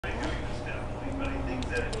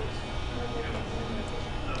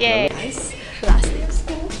Yay. Guys, last day of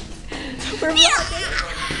school. We're vlogging.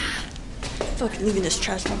 Fucking leaving this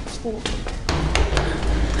trash from school.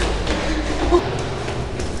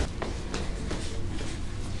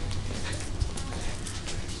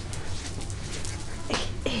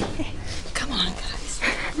 Hey, come on, guys.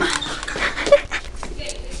 My locker.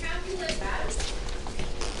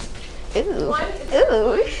 Ooh.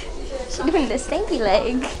 Ooh. She's doing the stanky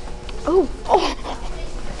leg. Oh.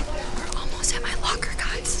 We're almost at my locker,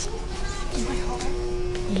 guys. This is my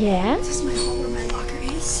home. Yeah? This is my home where my locker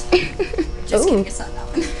is. Just kidding, it's not that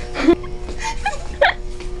one.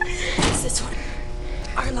 It's this one.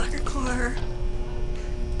 Our locker car.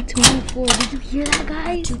 24. Did you hear that,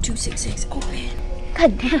 guys? 2266. Open.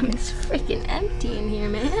 God damn, it's freaking empty in here,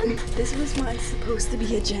 man. This was my supposed to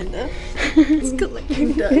be agenda. It's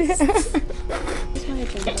collecting dust. This is my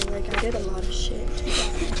agenda. Like, I did a lot of shit.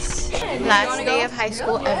 Last day of high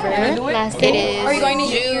school ever. Last Are day you going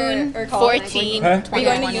to June 14? Huh? Are you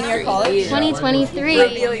going to uni or college?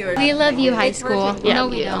 2023. We love you, high school. No,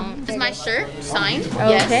 we don't. Is my shirt signed?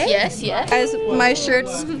 Okay. Yes. Guys, my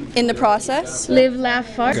shirt's in the process. Live, laugh,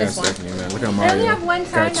 fart. Look at Mario.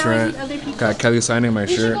 Got Trent. Got Kelly signing my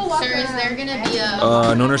shirt. Sir, is there gonna be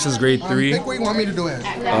a Known her since grade 3. What you want me to do it?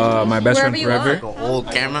 My best friend forever. Old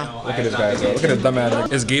camera. Look at this guy. Look at this dumb ass.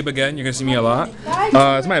 It's Gabe again. You're gonna see me a lot.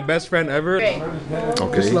 It's my best friend ever. Okay.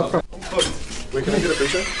 Wait, can I get a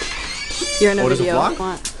picture? You're in a there's a video.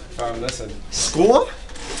 vlog? Listen. School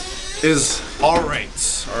is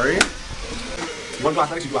alright. Alright? You want to do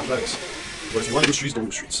athletics, you do athletics. But if you want to do streets, don't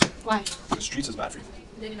do streets. Why? Because streets is bad for you.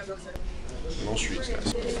 No streets,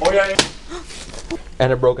 guys. Oh yeah.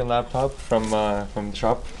 And a broken laptop from the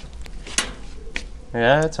shop.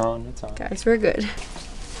 Yeah, it's on. It's on. Guys, we're good.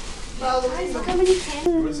 You want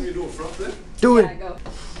to see me do a front flip? Do it.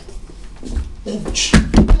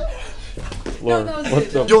 Lord,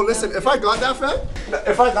 what the? Yo, listen. If I got that, fam,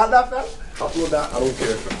 upload that. I don't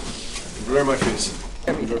care. Blur my face.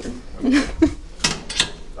 I'm joking.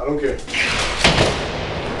 I don't care.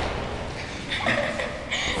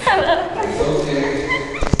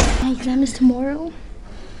 My exam is tomorrow,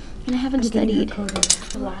 and I haven't studied.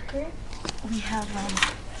 The locker. We have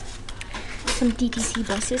some DTC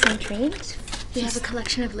buses and trains. We have a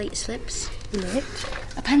collection of late slips. Lit.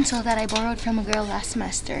 A pencil that I borrowed from a girl last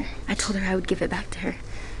semester. I told her I would give it back to her,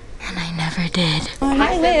 and I never did.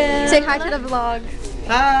 Hi, Liv. Say hi to the vlog.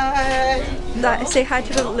 Hi. Say hi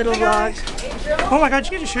to the little vlog. Oh my god,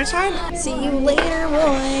 did you get your shirt signed? See you later,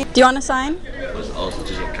 boy. Do you want to sign? It was also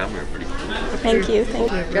just a camera, pretty cool. Thank you.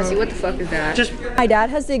 Jesse, what the fuck is that? My dad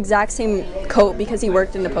has the exact same coat because he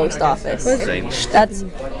worked in the post office. Same. That's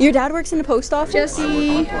your dad works in the post office?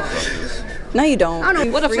 Jesse. No, you don't. I don't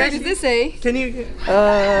know. What the fuck does this say? Can you?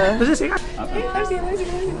 Does it say?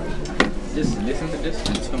 Just listen to this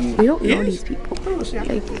and tell me. We don't know these people.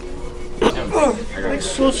 Like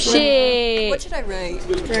so Shit. What should I write?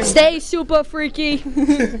 Stay super freaky.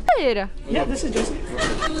 Yeah, this is just.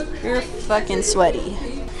 You're fucking sweaty.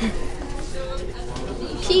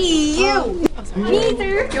 You.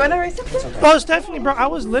 Neither. Do you want to write something? Oh, Stephanie, bro, I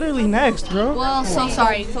was literally next, bro. Well, so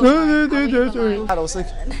sorry. I was like,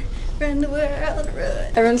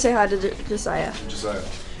 Everyone say hi to Josiah. Josiah.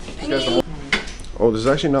 Oh, this is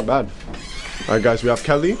actually not bad. Alright, guys, we have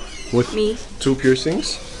Kelly with Me. 2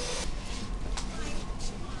 piercings.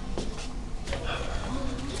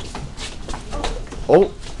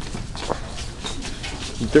 Oh,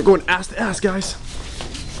 they're going ass to ass, guys.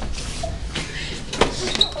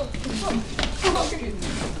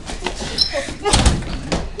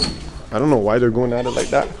 I don't know why they're going at it like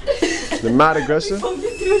that. They're mad aggressive.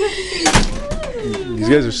 These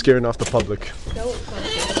guys are scaring off the public.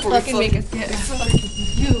 Fucking make us get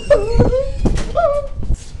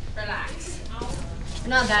Relax.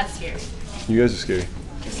 Not that scary. You guys are scary.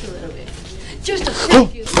 Just a little bit. Just a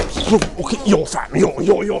few. Okay, yo, fat,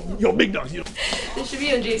 yo, big dog. Yo. This should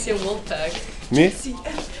be on JC and Wolfpack. Me?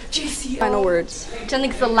 Final words. Pretend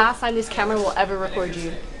like it's the last time this camera will ever record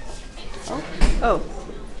you. Oh.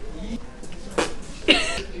 He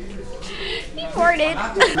farted.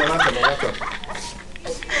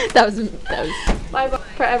 That was bye bye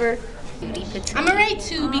forever. I'm gonna write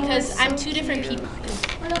 2 because I'm 2 different people.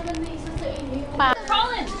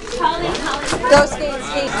 Colin. Go skate.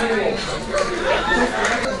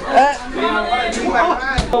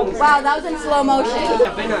 Wow, that was in slow motion.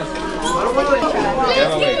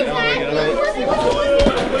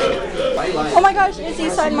 Oh my gosh, Izzy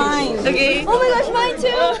signed mine. Okay. Oh my gosh, mine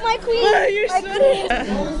too. My queen.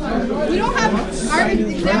 We don't have our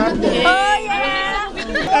exam. Oh yeah.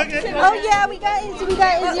 Oh yeah, we got Izzy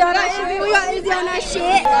on our shit. We got Izzy on our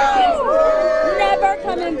shit. Never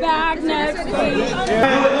coming back next week.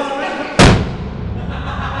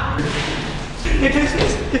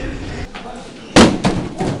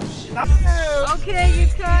 Okay,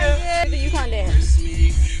 Yukon, the Yukon dance.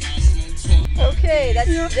 Okay,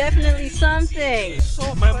 that's definitely something.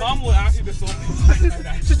 My mom will ask you this.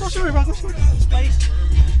 Just don't show me, bro. Don't show me.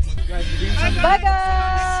 Bye,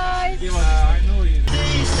 guys. I know you.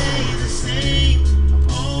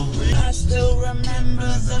 I still remember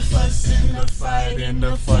the fuss and the fight and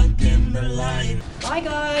the fucking the life. Bye,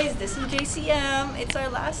 guys. This is JCM. It's our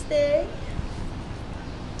last day.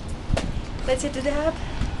 Let's hit the dab.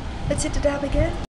 Let's hit the dab again.